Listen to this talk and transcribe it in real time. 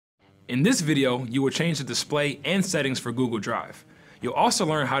In this video, you will change the display and settings for Google Drive. You'll also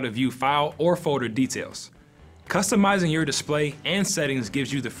learn how to view file or folder details. Customizing your display and settings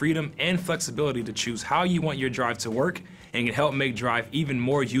gives you the freedom and flexibility to choose how you want your Drive to work and can help make Drive even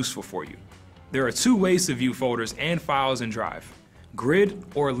more useful for you. There are two ways to view folders and files in Drive: grid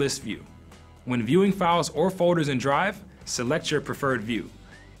or list view. When viewing files or folders in Drive, select your preferred view.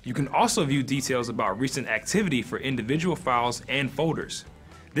 You can also view details about recent activity for individual files and folders.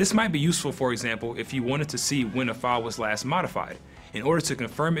 This might be useful, for example, if you wanted to see when a file was last modified, in order to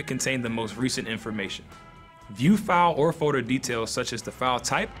confirm it contained the most recent information. View file or folder details such as the file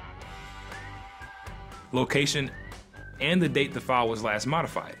type, location, and the date the file was last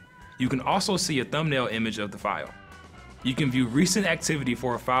modified. You can also see a thumbnail image of the file. You can view recent activity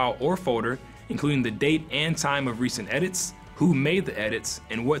for a file or folder, including the date and time of recent edits, who made the edits,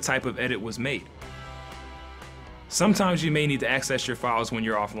 and what type of edit was made. Sometimes you may need to access your files when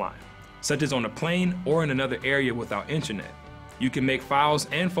you're offline, such as on a plane or in another area without internet. You can make files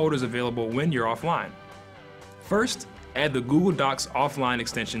and folders available when you're offline. First, add the Google Docs offline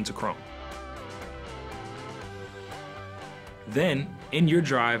extension to Chrome. Then, in your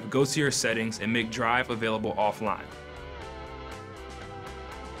Drive, go to your settings and make Drive available offline.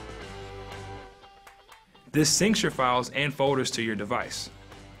 This syncs your files and folders to your device.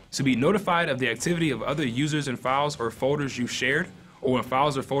 To be notified of the activity of other users and files or folders you've shared, or when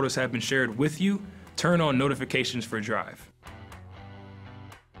files or folders have been shared with you, turn on notifications for Drive.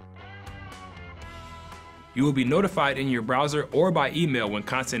 You will be notified in your browser or by email when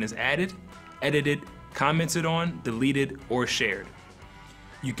content is added, edited, commented on, deleted, or shared.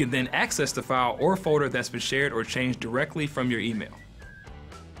 You can then access the file or folder that's been shared or changed directly from your email.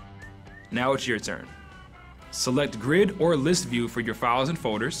 Now it's your turn. Select grid or list view for your files and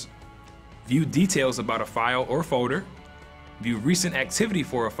folders, view details about a file or folder, view recent activity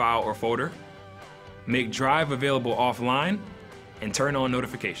for a file or folder, make Drive available offline, and turn on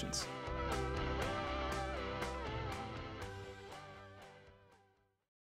notifications.